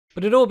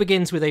But it all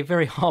begins with a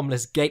very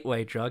harmless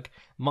gateway drug,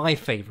 my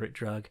favourite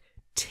drug,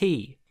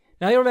 tea.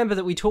 Now, you remember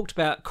that we talked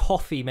about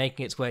coffee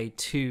making its way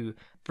to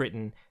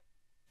Britain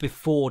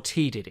before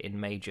tea did in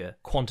major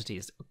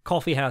quantities.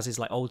 Coffee houses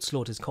like Old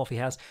Slaughter's Coffee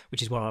House,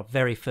 which is where our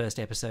very first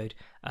episode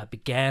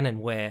began,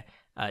 and where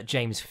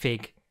James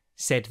Figg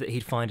said that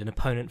he'd find an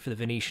opponent for the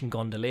Venetian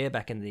gondolier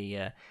back in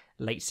the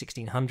late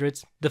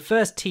 1600s. The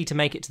first tea to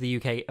make it to the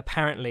UK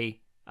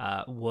apparently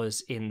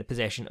was in the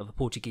possession of a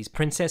Portuguese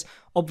princess.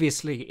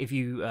 Obviously, if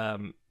you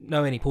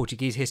know any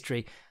Portuguese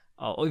history,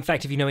 or in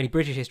fact, if you know any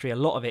British history, a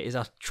lot of it is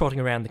us trotting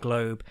around the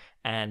globe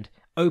and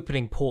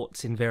opening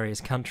ports in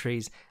various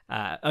countries,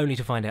 only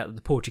to find out that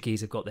the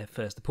Portuguese have got there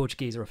first. The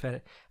Portuguese are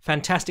a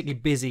fantastically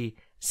busy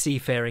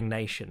seafaring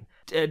nation.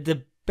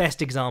 The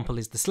best example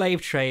is the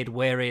slave trade,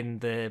 wherein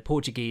the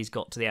Portuguese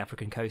got to the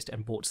African coast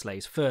and bought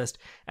slaves first,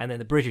 and then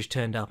the British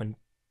turned up and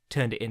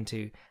turned it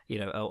into,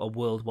 a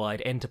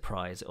worldwide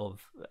enterprise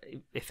of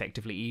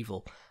effectively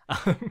evil.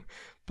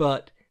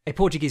 But a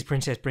Portuguese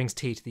princess brings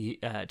tea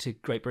to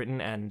Great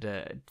Britain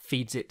and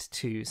feeds it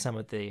to some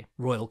of the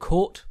royal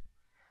court.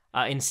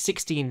 In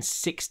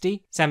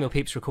 1660, Samuel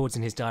Pepys records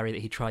in his diary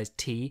that he tries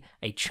tea,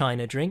 a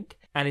China drink.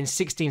 And in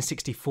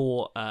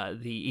 1664,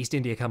 the East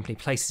India Company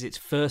places its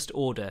first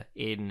order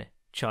in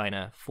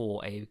China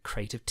for a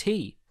crate of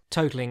tea,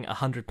 totaling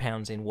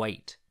 £100 in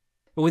weight.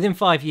 But within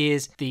 5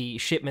 years, the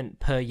shipment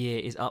per year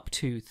is up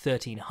to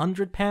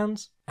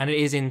 £1,300, and it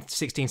is in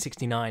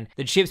 1669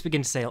 that ships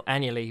begin to sail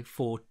annually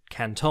for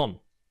Canton.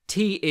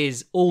 Tea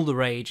is all the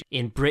rage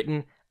in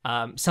Britain.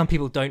 Some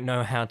people don't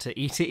know how to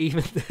eat it.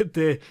 Even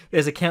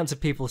there's accounts of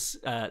people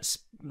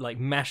like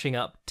mashing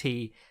up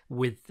tea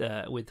with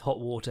hot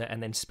water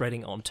and then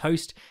spreading it on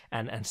toast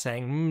and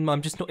saying,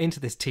 I'm just not into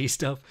this tea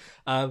stuff.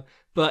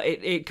 But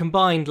it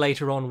combined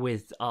later on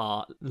with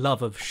our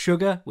love of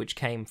sugar, which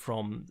came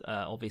from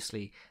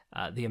obviously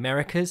the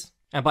Americas.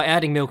 And by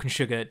adding milk and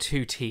sugar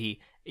to tea,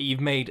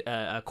 you've made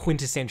a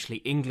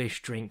quintessentially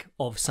English drink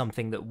of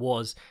something that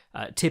was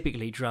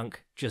typically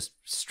drunk just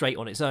straight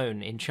on its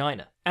own in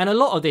China. And a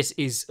lot of this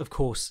is, of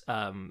course,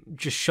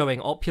 just showing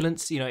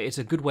opulence. It's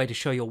a good way to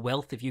show your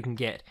wealth if you can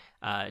get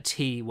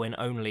tea when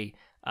only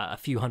a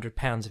few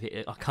 £100s of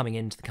it are coming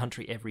into the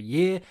country every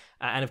year.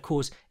 And of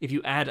course, if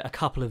you add a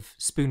couple of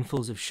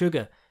spoonfuls of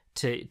sugar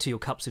to your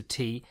cups of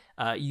tea,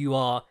 you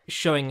are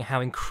showing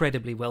how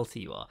incredibly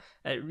wealthy you are.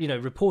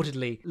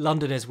 Reportedly,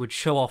 Londoners would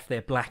show off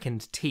their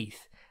blackened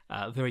teeth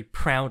very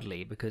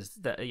proudly because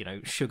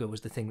sugar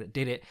was the thing that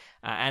did it,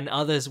 and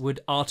others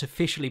would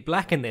artificially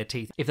blacken their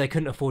teeth if they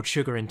couldn't afford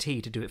sugar and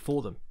tea to do it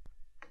for them.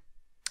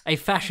 A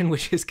fashion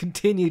which has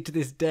continued to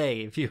this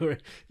day. If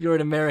you're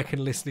an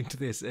American listening to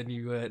this and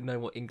you know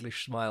what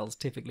English smiles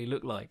typically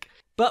look like.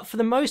 But for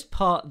the most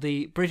part,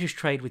 the British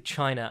trade with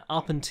China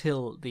up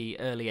until the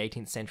early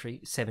 18th century,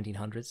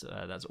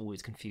 1700s, that's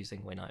always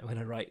confusing when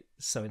I write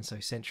so-and-so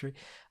century,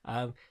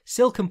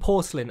 silk and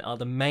porcelain are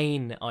the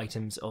main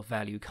items of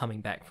value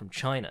coming back from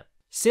China.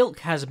 Silk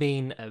has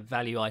been a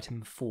value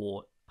item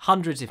for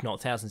hundreds, if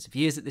not thousands of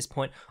years at this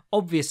point.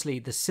 Obviously,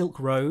 the Silk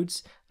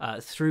Roads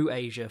through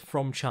Asia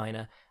from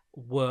China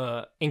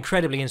were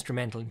incredibly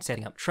instrumental in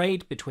setting up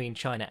trade between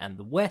China and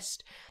the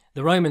West.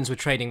 The Romans were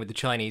trading with the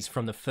Chinese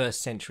from the 1st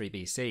century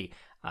BC,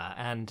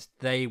 and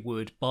they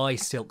would buy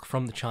silk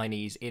from the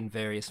Chinese in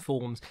various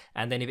forms,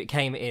 and then if it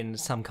came in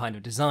some kind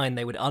of design,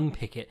 they would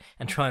unpick it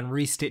and try and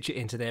restitch it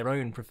into their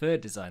own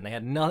preferred design. They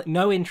had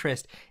no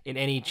interest in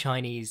any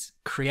Chinese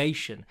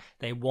creation.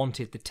 They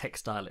wanted the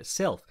textile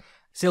itself.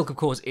 Silk, of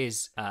course,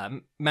 is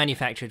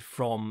manufactured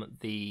from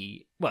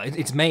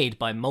it's made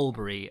by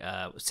mulberry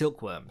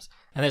silkworms.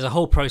 And there's a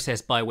whole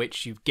process by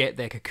which you get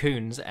their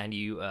cocoons and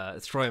you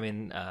throw them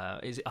in, I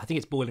think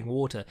it's boiling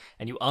water,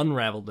 and you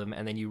unravel them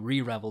and then you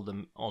re-ravel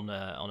them on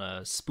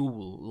a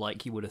spool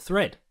like you would a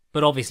thread.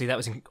 But obviously that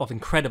was of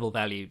incredible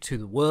value to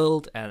the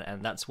world,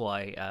 and that's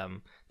why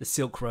the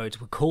Silk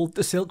Roads were called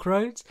the Silk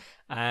Roads.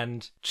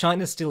 And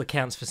China still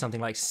accounts for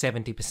something like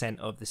 70%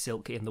 of the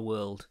silk in the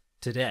world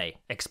today,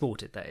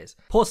 exported that is.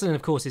 Porcelain,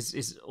 of course,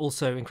 is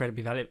also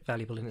incredibly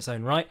valuable in its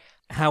own right.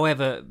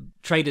 However,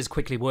 traders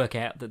quickly work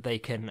out that they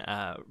can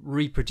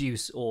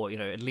reproduce, or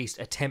at least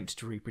attempt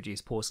to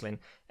reproduce porcelain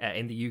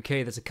in the UK.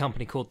 There's a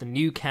company called the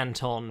New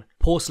Canton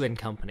Porcelain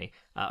Company,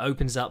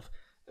 opens up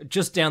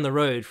just down the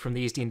road from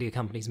the East India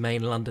Company's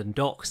main London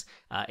docks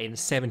in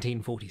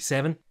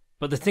 1747.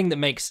 But the thing that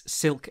makes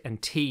silk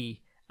and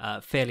tea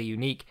fairly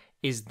unique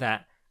is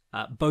that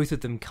both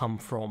of them come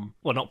from,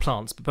 well, not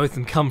plants, but both of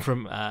them come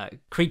from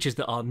creatures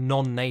that are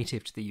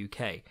non-native to the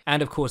UK.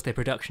 And of course, their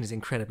production is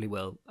incredibly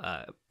well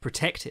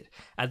protected.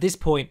 At this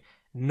point,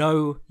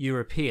 no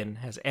European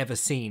has ever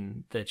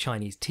seen the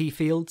Chinese tea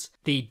fields.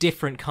 The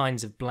different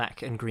kinds of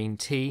black and green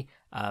tea,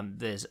 I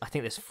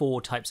think there's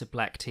 4 types of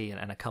black tea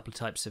and a couple of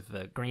types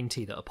of green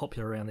tea that are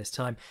popular around this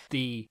time.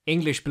 The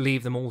English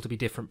believe them all to be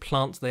different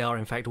plants. They are,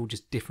 in fact, all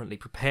just differently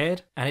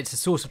prepared. And it's a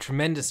source of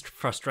tremendous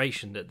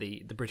frustration that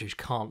the British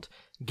can't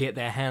get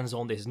their hands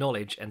on this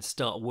knowledge and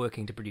start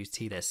working to produce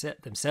tea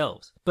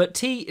themselves. But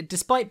tea,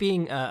 despite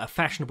being a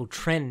fashionable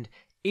trend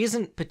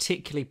isn't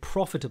particularly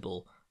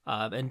profitable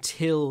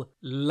until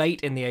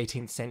late in the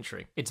 18th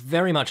century. It's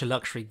very much a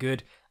luxury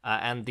good,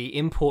 and the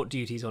import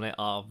duties on it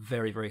are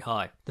very, very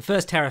high. The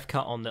first tariff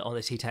cut on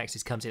the tea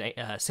taxes comes in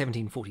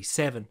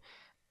 1747,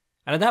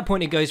 and at that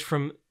point it goes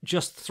from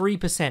just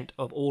 3%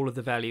 of all of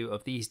the value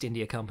of the East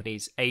India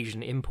Company's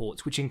Asian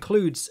imports, which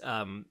includes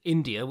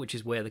India, which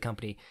is where the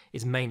company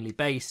is mainly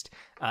based,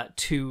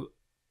 to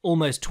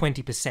almost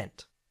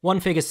 20%. One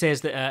figure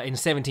says that in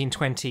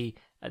 1720,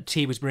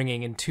 tea was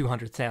bringing in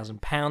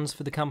 £200,000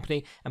 for the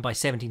company, and by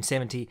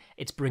 1770,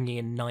 it's bringing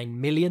in £9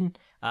 million.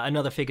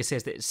 Another figure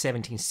says that in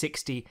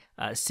 1760,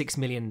 £6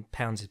 million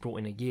is brought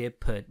in a year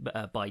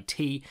by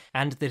tea,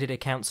 and that it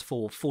accounts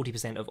for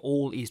 40% of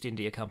all East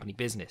India Company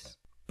business.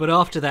 But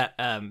after that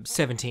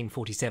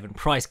 1747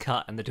 price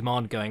cut and the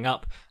demand going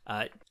up,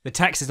 the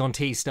taxes on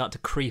tea start to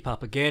creep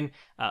up again.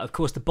 Of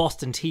course, the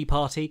Boston Tea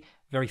Party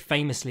very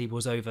famously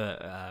was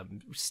over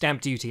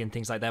stamp duty and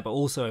things like that, but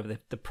also over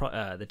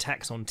the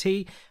tax on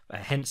tea.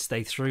 Hence,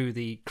 they threw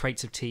the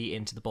crates of tea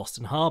into the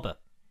Boston Harbor.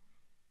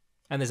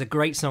 And there's a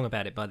great song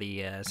about it by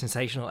the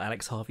sensational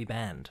Alex Harvey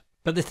Band.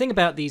 But the thing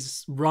about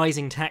these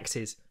rising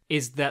taxes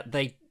is that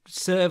they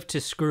serve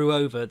to screw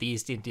over the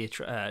East India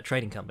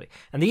Trading Company.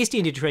 And the East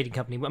India Trading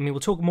Company, I mean, we'll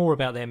talk more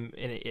about them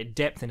in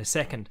depth in a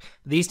second.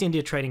 The East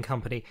India Trading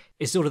Company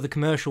is sort of the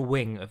commercial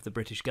wing of the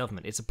British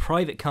government. It's a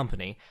private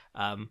company,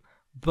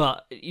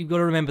 but you've got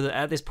to remember that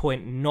at this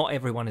point, not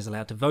everyone is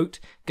allowed to vote.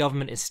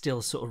 Government is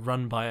still sort of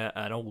run by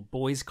an old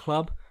boys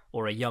club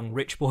or a young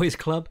rich boys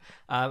club.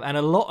 And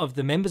a lot of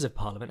the members of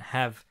parliament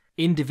have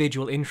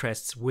individual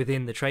interests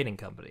within the trading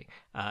company.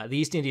 The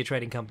East India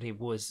Trading Company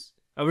was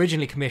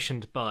originally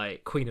commissioned by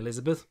Queen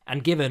Elizabeth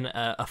and given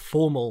a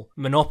formal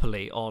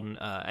monopoly on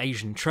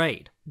Asian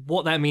trade.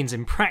 What that means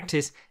in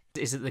practice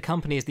is that the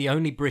company is the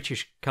only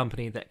British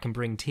company that can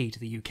bring tea to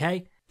the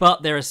UK.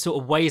 But there are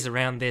sort of ways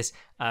around this.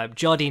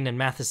 Jardine and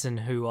Matheson,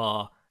 who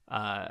are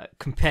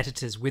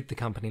competitors with the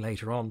company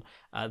later on,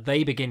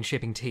 they begin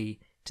shipping tea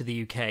to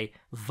the UK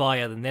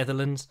via the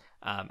Netherlands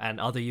and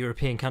other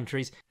European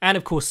countries. And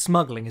of course,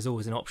 smuggling is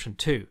always an option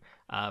too,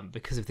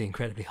 because of the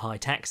incredibly high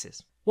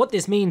taxes. What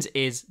this means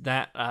is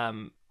that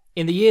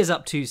in the years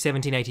up to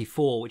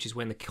 1784, which is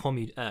when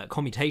the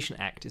Commutation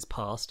Act is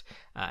passed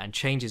and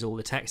changes all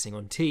the taxing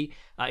on tea,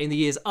 in the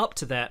years up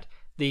to that,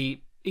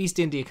 the East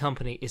India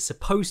Company is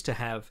supposed to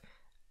have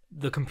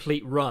the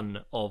complete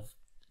run of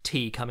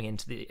tea coming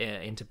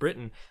into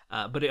Britain,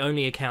 but it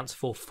only accounts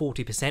for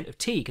 40% of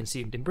tea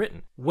consumed in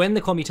Britain. When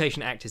the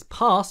Commutation Act is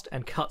passed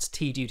and cuts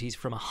tea duties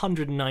from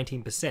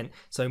 119%,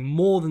 so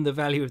more than the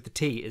value of the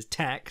tea is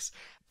tax,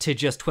 to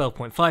just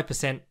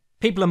 12.5%,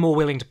 people are more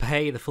willing to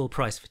pay the full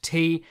price for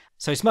tea,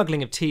 so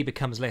smuggling of tea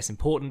becomes less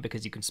important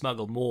because you can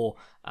smuggle more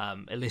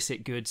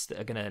illicit goods that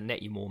are going to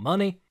net you more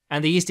money.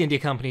 And the East India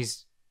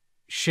Company's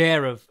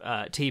share of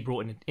tea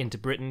brought into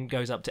Britain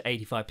goes up to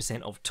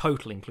 85% of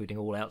total, including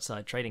all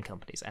outside trading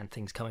companies and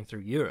things coming through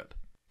Europe.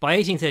 By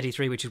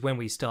 1833, which is when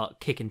we start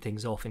kicking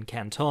things off in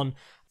Canton,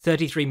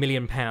 £33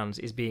 million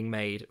is being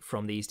made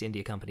from the East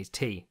India Company's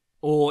tea.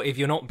 Or if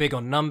you're not big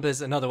on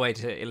numbers, another way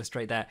to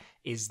illustrate that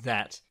is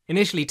that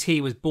initially tea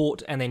was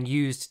bought and then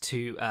used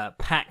to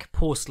pack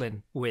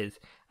porcelain with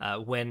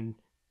when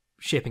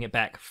shipping it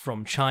back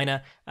from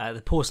China.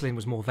 The porcelain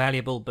was more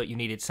valuable, but you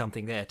needed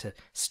something there to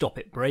stop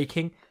it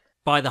breaking.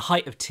 By the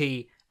height of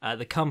tea,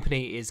 the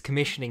company is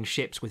commissioning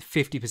ships with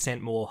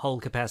 50% more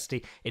hold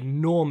capacity,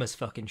 enormous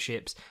fucking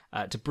ships,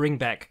 to bring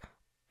back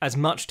as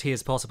much tea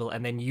as possible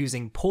and then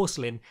using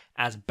porcelain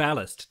as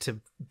ballast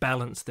to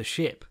balance the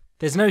ship.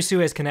 There's no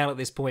Suez Canal at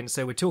this point,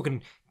 so we're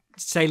talking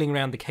sailing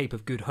around the Cape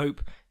of Good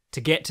Hope to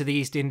get to the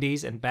East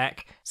Indies and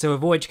back, so a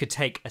voyage could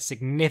take a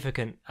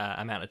significant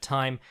amount of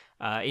time.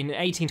 In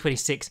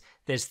 1826,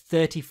 there's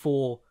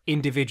 34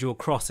 individual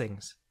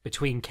crossings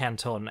between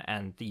Canton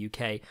and the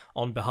UK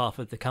on behalf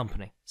of the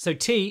company. So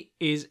tea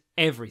is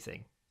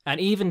everything. And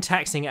even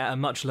taxing at a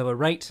much lower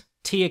rate,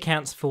 tea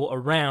accounts for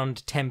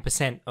around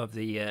 10% of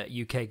the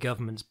UK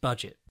government's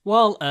budget.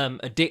 While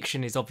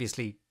addiction is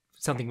obviously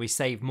something we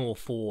save more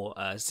for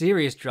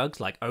serious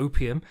drugs like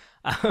opium,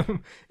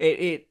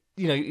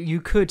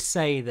 you could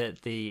say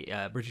that the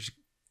British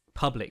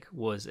public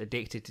was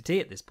addicted to tea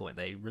at this point.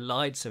 They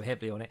relied so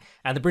heavily on it,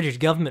 and the British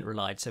government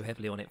relied so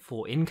heavily on it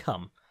for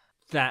income,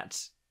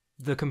 that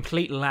the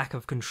complete lack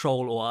of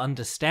control or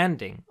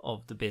understanding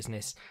of the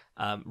business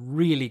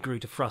really grew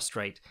to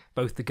frustrate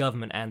both the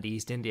government and the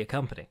East India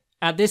Company.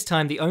 At this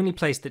time, the only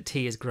place that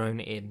tea is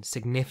grown in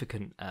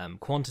significant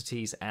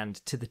quantities and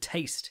to the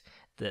taste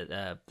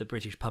that the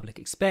British public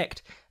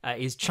expect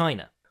is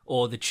China,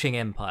 or the Qing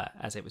Empire,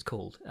 as it was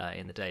called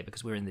in the day,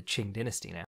 because we're in the Qing dynasty now.